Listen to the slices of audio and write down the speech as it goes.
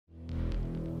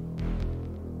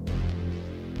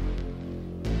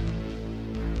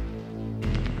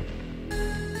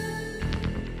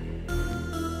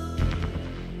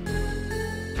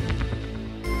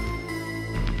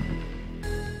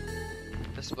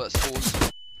Спус.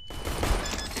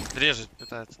 Режет,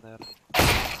 пытается, наверное.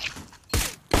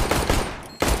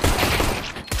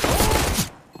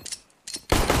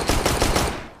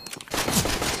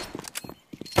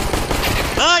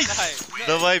 Найс!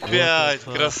 Давай 5,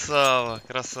 красава,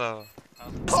 красава.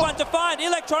 This one to find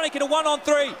electroNic in a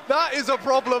 1-on-3. That is a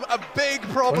problem, a big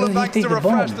problem, thanks to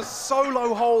Refresh, the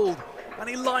solo hold. And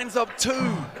he lines up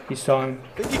two. He saw him.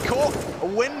 I think he caught a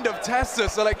wind of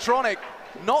Tessus. electroNic,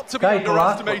 not to be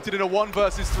underestimated in a 1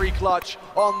 versus 3 clutch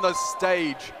on the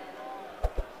stage.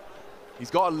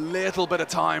 He's got a little bit of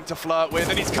time to flirt with,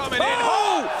 and he's coming in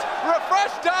hot!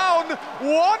 Refresh down,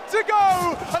 1 to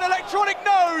go, and electroNic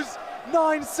knows.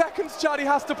 9 seconds, Chad, he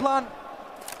has to plan.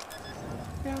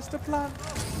 He has to plan.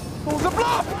 Pulls the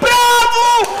bluff!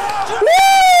 Bravo!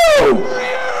 Woo!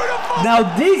 Beautiful!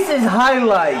 Now this is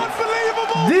highlight.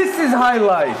 Unbelievable! This is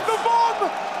highlight. The bomb!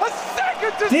 A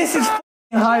second to This is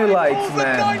highlights,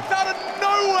 man. Out of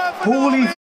nowhere for Holy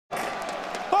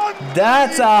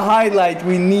that's a highlight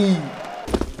we need.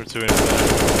 We're 2 in there.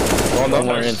 Bomb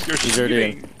down. He's already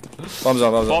in. Bomb's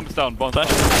down, bomb's down. Bomb's down, bomb flash.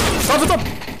 Bomb's up!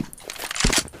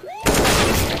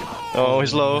 Oh,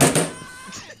 he's low.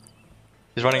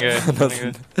 He's running away.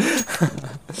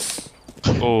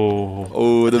 Oh.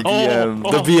 Oh, the BM.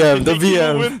 The BM. The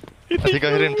BM. I think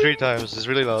I hit him 3 times. It's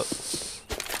really loud.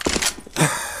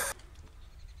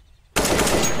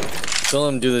 Don't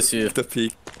let him do this to you. The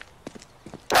peak.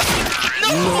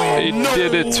 They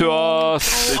did it to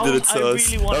us. They did it to us.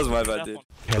 That was my bad, dude.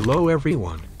 Hello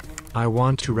everyone. I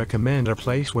want to recommend a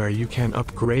place where you can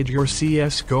upgrade your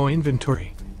CSGO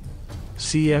inventory.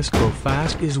 CSGO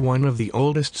Fast is one of the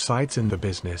oldest sites in the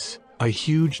business. A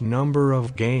huge number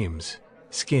of games,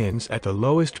 skins at the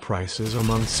lowest prices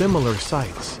among similar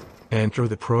sites. Enter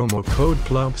the promo code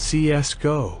Plump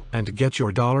CSGO and get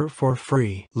your $1 for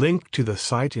free. Link to the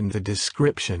site in the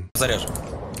description. Заряжу.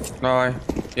 Давай.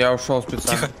 Я ушел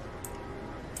специально. Тихо.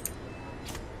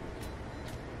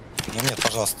 Ну нет,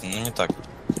 пожалуйста, ну не так.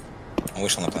 Он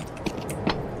вышел на план.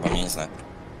 По мне не знаю.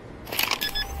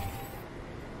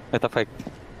 Это фейк.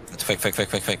 Это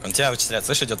фейк. Он тебя вычисляет,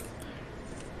 слышь, идет.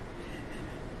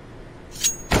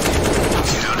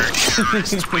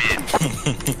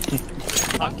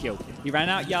 Kill. He ran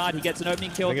out yard, he gets an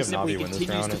opening kill, the Simple, he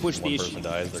continues to push the issue.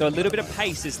 So a little bit of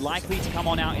pace is likely to come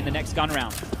on out in the next gun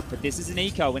round. But this is an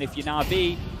eco, and if you're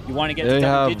Navi, you want to get to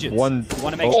double digits. You want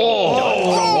to make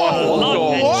sure.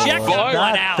 And check that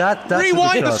one out.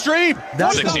 Rewind the stream!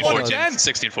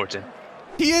 16-14.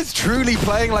 He is truly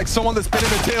playing like someone that's been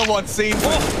in a Tier 1 scene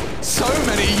for so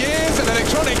many years, and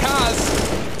electroNic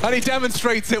has. And he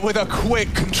demonstrates it with a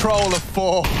quick control of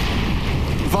 4.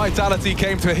 Vitality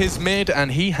came to his mid,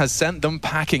 and he has sent them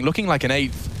packing, looking like an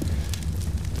 8th.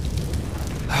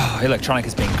 electroNic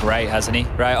has been great, hasn't he?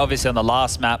 Right, obviously on the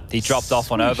last map, he dropped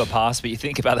off on Overpass, but you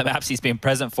think about the maps he's been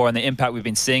present for and the impact we've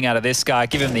been seeing out of this guy.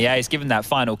 Give him the ace, give him that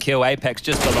final kill. Apex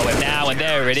just below him now, and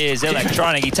there it is.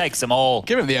 electroNic, he takes them all.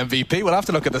 Give him the MVP. We'll have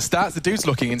to look at the stats. The dude's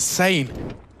looking insane.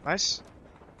 Nice.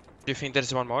 Do you think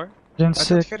there's one more? Don't I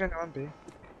don't hear anyone B.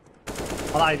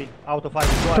 Ivy, out of Ivy.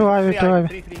 2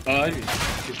 Ivy.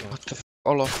 What the f***?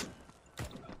 All off.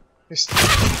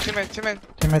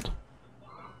 Teammate.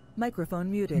 Microphone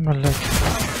muted.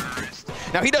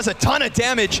 Now he does a ton of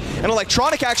damage, and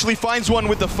electroNic actually finds one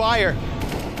with the fire.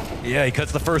 Yeah, he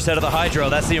cuts the first head of the Hydro.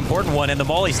 That's the important one, and the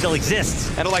Molly still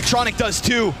exists. And electroNic does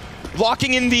too.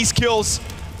 Locking in these kills.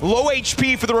 Low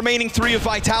HP for the remaining 3 of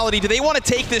Vitality. Do they want to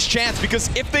take this chance? Because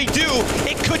if they do,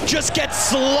 it could just get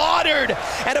slaughtered.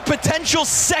 And a potential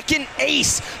second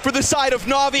ace for the side of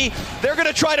Na'Vi. They're going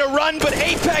to try to run, but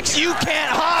Apex, you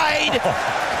can't hide.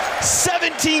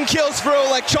 17 kills for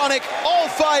electroNic, all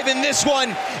 5 in this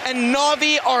one. And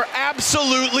Na'Vi are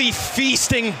absolutely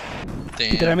feasting.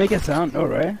 Damn. Did I make a sound? Oh,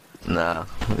 right? Nah,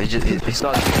 it's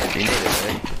not they need it,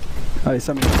 right? Oh, it's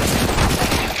something.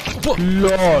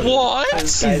 Lord. What?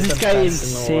 Is this guy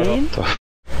insane?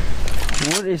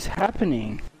 What is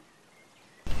happening?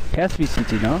 It has to be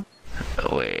CT, no?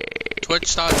 Wait. Twitch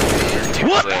start TV.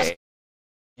 What?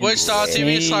 Twitch start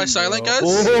TV is silent, guys.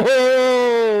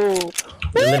 Oh.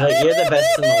 You're the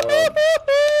best in the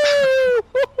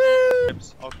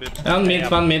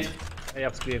world. One mid.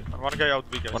 One guy out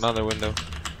big. One other window.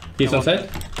 He's on site?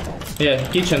 Yeah,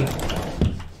 kitchen.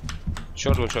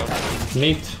 Short.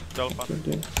 Mid.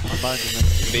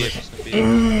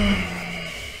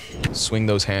 Swing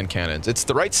those hand cannons. It's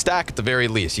the right stack at the very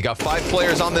least. You got 5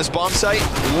 players on this bomb site.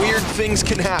 Weird things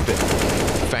can happen.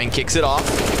 Fang kicks it off.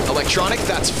 electroNic,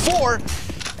 that's 4.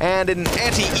 And an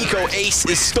anti-eco ace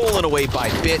is stolen away by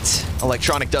Bit.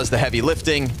 electroNic does the heavy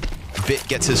lifting. Bit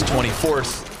gets his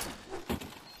 24th.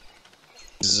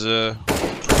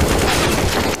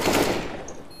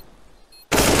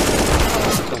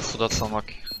 Sudat Mac.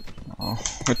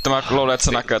 Nyt mä luulen, että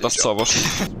se näkee tosta sovusta.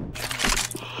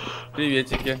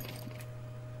 Приветики.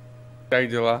 Как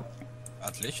дела?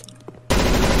 Отлично.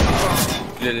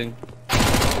 Зелень.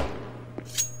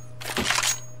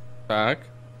 Так.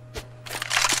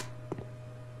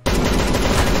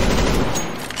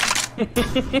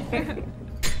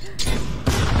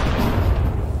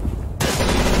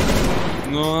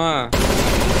 Ну а.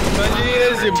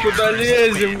 Куда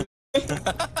лезем?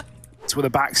 With a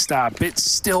backstab. Bits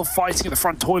still fighting at the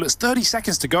front toilets. 30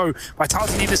 seconds to go.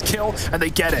 Vitality need this kill, and they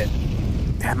get it.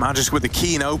 Yeah, Magic with the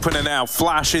keen opener now.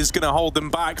 Flash is going to hold them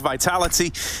back.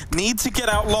 Vitality need to get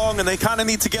out long, and they kind of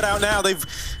need to get out now. They've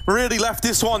really left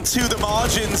this one to the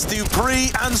margins.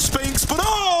 Dupree and Spinks, but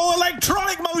oh,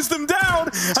 electroNic mows them down,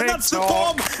 and that's the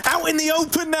bomb out in the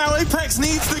open now. Apex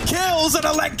needs the kills, and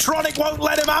electroNic won't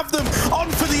let him have them. On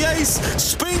for the ace.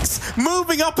 Spinks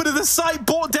moving up into the site,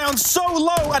 brought down so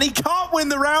low, and he can't win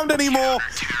the round anymore.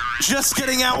 Just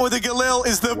getting out with a Galil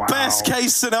is the best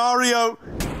case scenario.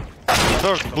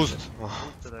 Third boost.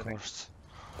 Oh, of course.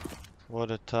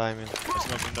 What a timing.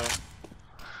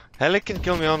 Heli can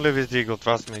kill me only with Deagle,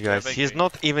 trust me guys. He's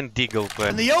not even Deagle player.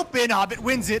 In the open, Hobbit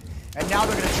wins it, and now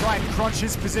they're gonna try and crunch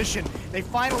his position. They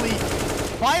finally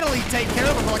take care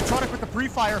of him. electroNic with the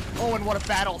pre-fire. Oh, and what a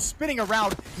battle. Spinning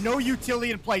around, no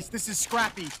utility in place. This is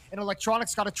scrappy, and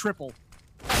electroNic's got a triple.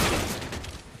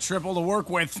 Triple to work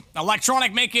with.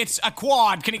 electroNic make it a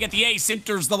quad. Can he get the ace?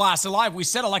 Inter's the last alive. We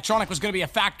said electroNic was going to be a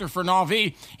factor for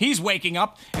Na'Vi. He's waking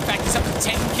up. In fact, he's up to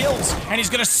 10 kills. And he's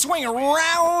going to swing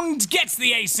around. Gets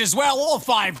the ace as well. All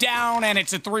 5 down. And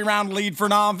it's a 3-round lead for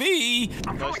Na'Vi.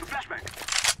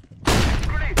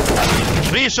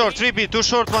 3 short, 3 B, 2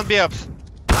 short, 1 B ups.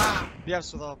 B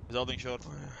ups without. He's holding short.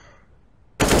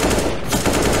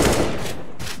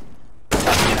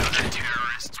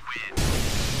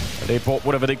 They bought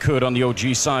whatever they could on the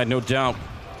OG side, no doubt.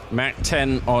 Mac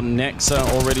 10 on Nexa,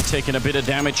 already taking a bit of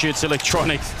damage. It's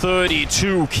electroNic,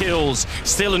 32 kills,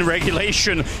 still in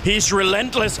regulation. He's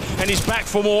relentless, and he's back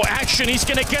for more action. He's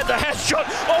gonna get the headshot.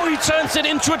 Oh, he turns it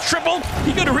into a triple.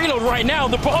 He gonna reload right now.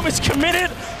 The bomb is committed.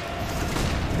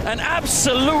 An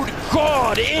absolute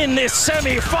god in this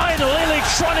semi-final.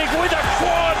 electroNic with a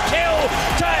quad kill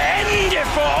to end it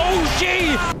for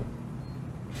OG.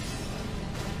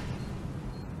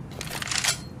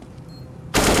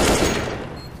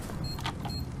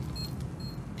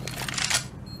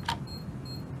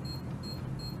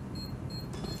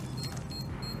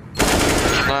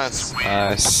 Nice.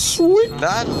 Nice. Sweet.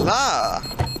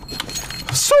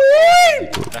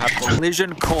 Sweet!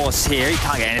 Collision course here. He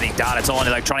can't get anything done at all on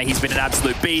electroNic. He's been an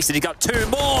absolute beast, and he's got 2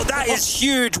 more. That is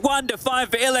huge. 1 to 5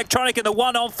 for electroNic in the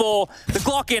 1-on-4. The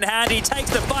Glock in hand. He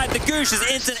takes the fight. The Goosh is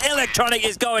instant. electroNic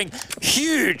is going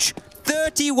huge.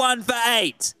 31 for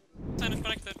 8.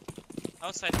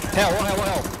 Outside. Hell.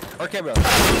 Okay, bro.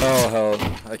 Oh, hell.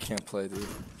 I can't play, dude.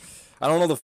 I don't know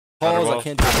the calls. I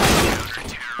can't do it.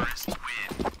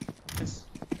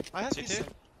 I have CT.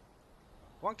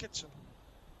 1 kitchen.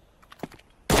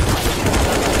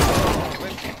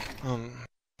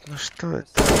 Ну что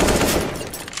это?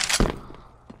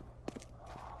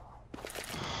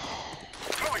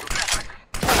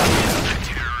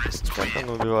 Как он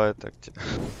убивает так тебя?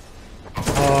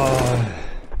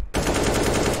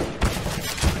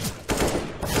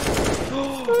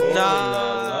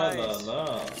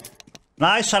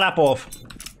 Nice, Sharapov.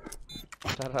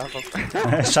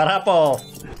 Sharapov.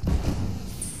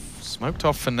 Smoked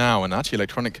off for now, and actually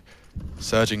electroNic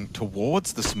surging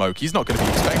towards the smoke. He's not going to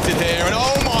be expected here, and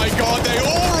oh my god, they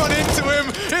all run into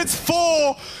him! It's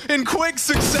 4 in quick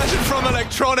succession from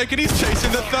electroNic, and he's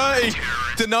chasing the 30.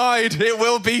 Denied. It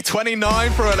will be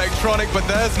 29 for electroNic, but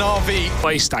there's Na'Vi.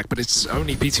 Play stack, but it's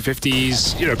only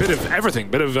PT50s, you know, a bit of everything,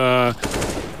 bit of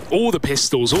all the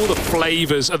pistols, all the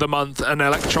flavors of the month, and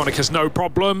electroNic has no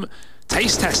problem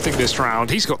taste testing this round.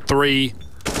 He's got 3.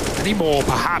 Any more?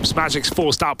 Perhaps Magic's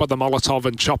forced out by the Molotov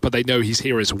and Chopper. They know he's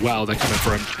here as well. They're coming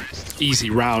for an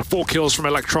easy round. 4 kills from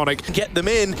electroNic. Get them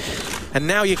in, and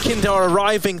now Yakinda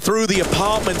arriving through the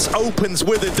apartments, opens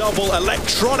with a double.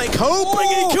 electroNic hoping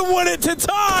he can win it to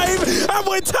time, and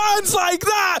with turns like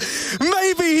that,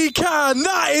 maybe he can.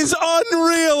 That is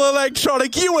unreal,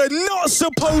 electroNic. You were not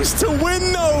supposed to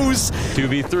win those.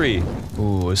 2v3.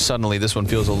 Ooh, suddenly this one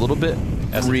feels a little bit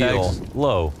real.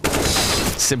 Low.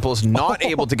 Simple's not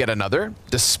able to get another,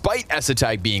 despite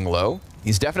Esatag being low.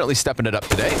 He's definitely stepping it up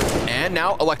today. And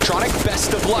now electroNic,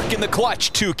 best of luck in the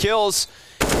clutch. 2 kills.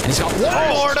 And he's got 1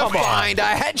 more to find.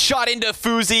 A headshot into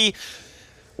Fuzi.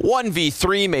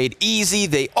 1v3 made easy.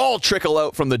 They all trickle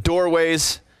out from the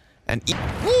doorways. And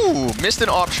ooh, missed an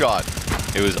op shot.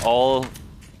 It was all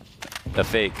A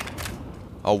fake.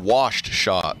 A washed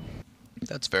shot.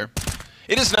 That's fair.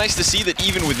 It is nice to see that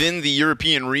even within the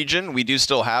European region, we do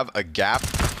still have a gap,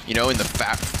 you know, in the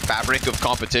fabric of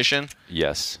competition.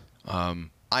 Yes.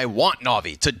 I want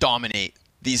Na'Vi to dominate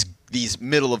these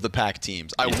middle of the pack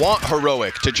teams. I want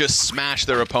Heroic to just smash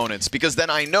their opponents, because then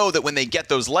I know that when they get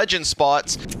those legend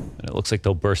spots... And it looks like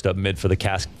they'll burst up mid for the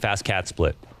fast cat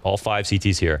split. All 5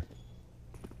 CTs here.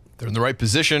 They're in the right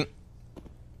position.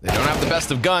 They don't have the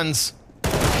best of guns.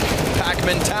 Pack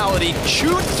mentality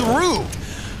chewed through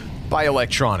by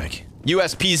electroNic.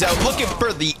 USP's out looking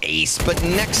for the ace, but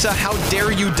Nexa, how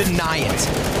dare you deny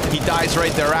it? He dies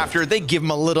right thereafter. They give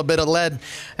him a little bit of lead,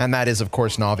 and that is, of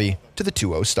course, Na'Vi to the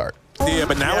 2-0 start. Yeah,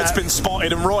 but now it's been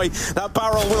spotted, and Roy, that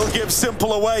barrel will give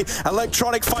Simple away.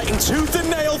 electroNic fighting tooth and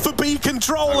nail for B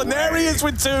control, and there he is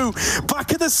with 2.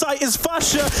 Back at the site is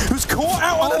Fasha, who's caught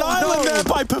out on an island there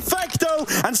by Perfecto,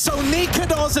 and so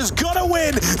Nikados has got to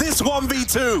win this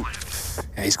 1v2.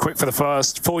 Yeah, he's quick for the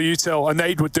first. Full util. A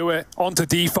nade would do it. Onto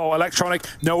default. electroNic,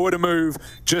 nowhere to move.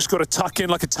 Just got to tuck in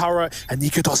like a turret. And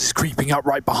Nikados is creeping up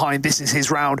right behind. This is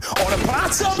his round on a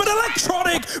platter. But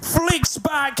electroNic flicks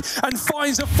back and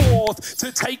finds a 4th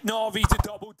to take Na'Vi to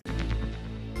double.